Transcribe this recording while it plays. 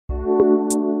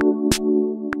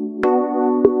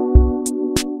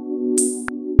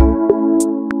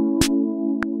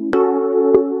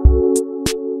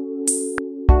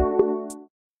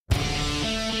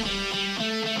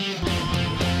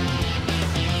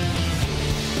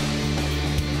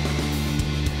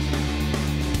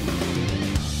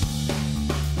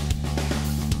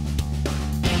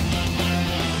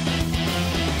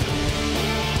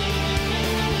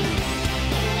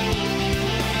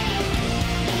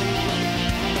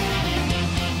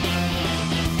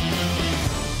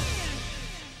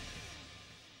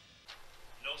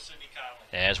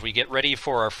as we get ready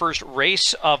for our first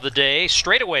race of the day.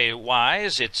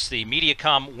 Straightaway-wise, it's the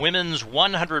Mediacom Women's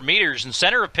 100 meters. In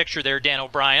center of picture there, Dan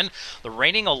O'Brien, the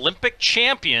reigning Olympic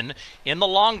champion in the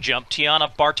long jump,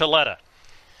 Tiana Bartoletta.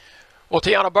 Well,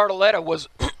 Tiana Bartoletta was,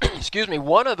 excuse me,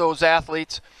 one of those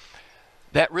athletes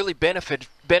that really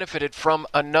benefited from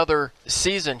another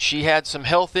season. She had some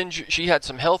health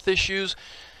issues,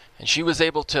 and she was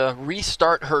able to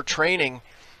restart her training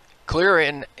clear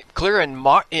in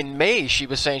May. She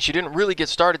was saying she didn't really get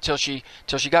started till she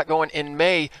got going in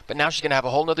May, but now she's going to have a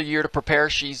whole nother year to prepare.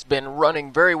 She's been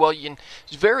running very well. She's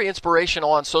very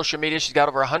inspirational on social media. She's got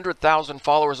over 100,000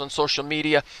 followers on social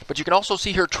media, but you can also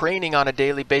see her training on a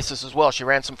daily basis as well. She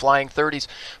ran some flying 30s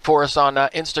for us on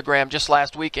Instagram just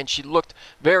last week, and she looked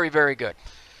very, very good.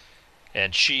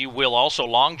 And she will also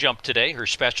long jump today, her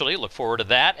specialty. Look forward to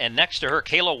that. And next to her,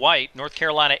 Kayla White, North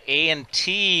Carolina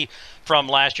A&T from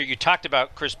last year. You talked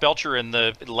about Chris Belcher and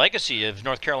the legacy of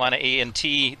North Carolina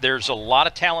A&T. There's a lot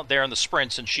of talent there in the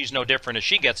sprints, and she's no different as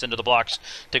she gets into the blocks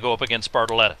to go up against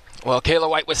Bartoletta. Well, Kayla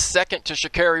White was second to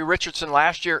Sha'Carri Richardson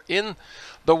last year in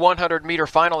the 100-meter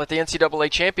final at the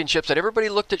NCAA Championships, and everybody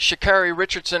looked at Sha'Carri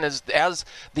Richardson as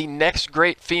the next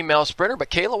great female sprinter, but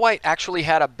Kayla White actually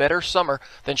had a better summer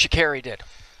than Sha'Carri did.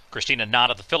 Kristina Marie Knott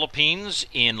of the Philippines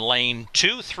in lane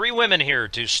 2. 3 women here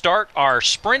to start our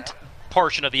sprint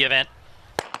portion of the event.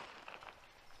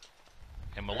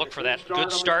 And we'll look for that good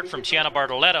start from Tiana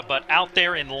Bartoletta, but out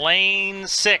there in lane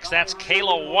 6, that's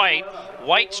Kayla White.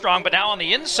 White strong, but now on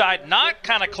the inside, Knott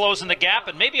kind of closing the gap,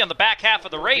 and maybe on the back half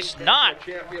of the race, Knott.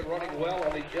 Champion running well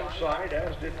on the inside,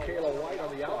 as did Kayla White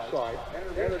on the outside.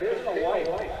 And it is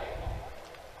Kayla White.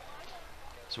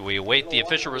 So we await the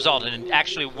official result, and it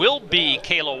actually will be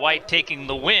Kayla White taking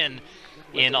the win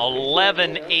in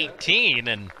 11:18,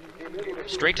 and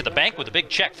straight to the bank with a big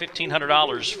check,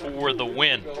 $1,500 for the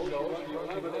win.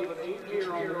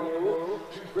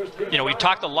 You know, we've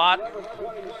talked a lot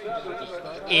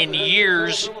in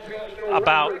years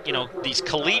about, these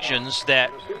collegians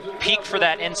that peaked for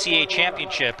that NCAA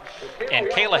championship, and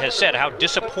Kayla has said how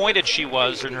disappointed she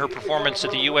was in her performance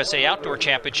at the USA Outdoor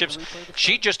Championships.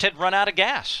 She just had run out of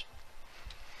gas.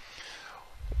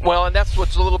 Well, and that's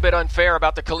what's a little bit unfair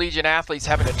about the collegiate athletes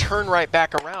having to turn right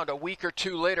back around a week or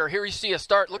two later. Here you see a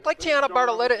start. Looked like Tiana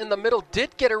Bartoletta in the middle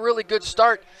did get a really good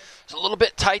start. It's a little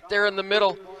bit tight there in the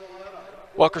middle.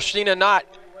 Well, Kristina Knott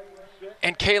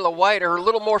and Kayla White are a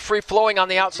little more free-flowing on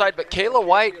the outside, but Kayla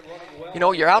White,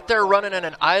 you're out there running on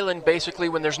an island basically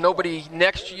when there's nobody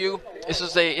next to you. This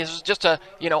is just a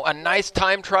nice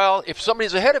time trial. If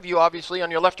somebody's ahead of you, obviously,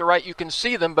 on your left or right, you can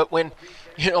see them, but when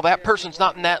that person's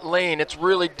not in that lane, it's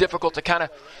really difficult to kind of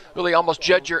really almost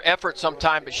judge your effort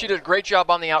sometime. But she did a great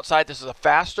job on the outside. This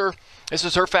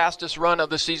is her fastest run of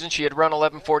the season. She had run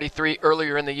 11:43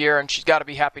 earlier in the year, and she's got to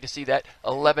be happy to see that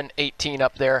 11:18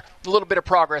 up there. A little bit of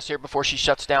progress here before she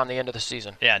shuts down the end of the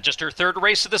season. Yeah, just her third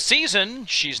race of the season.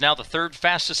 She's now the third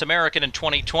fastest American in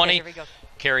 2020. Yeah, here we go.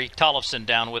 Carrie Tollefson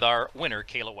down with our winner,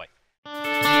 Kayla White.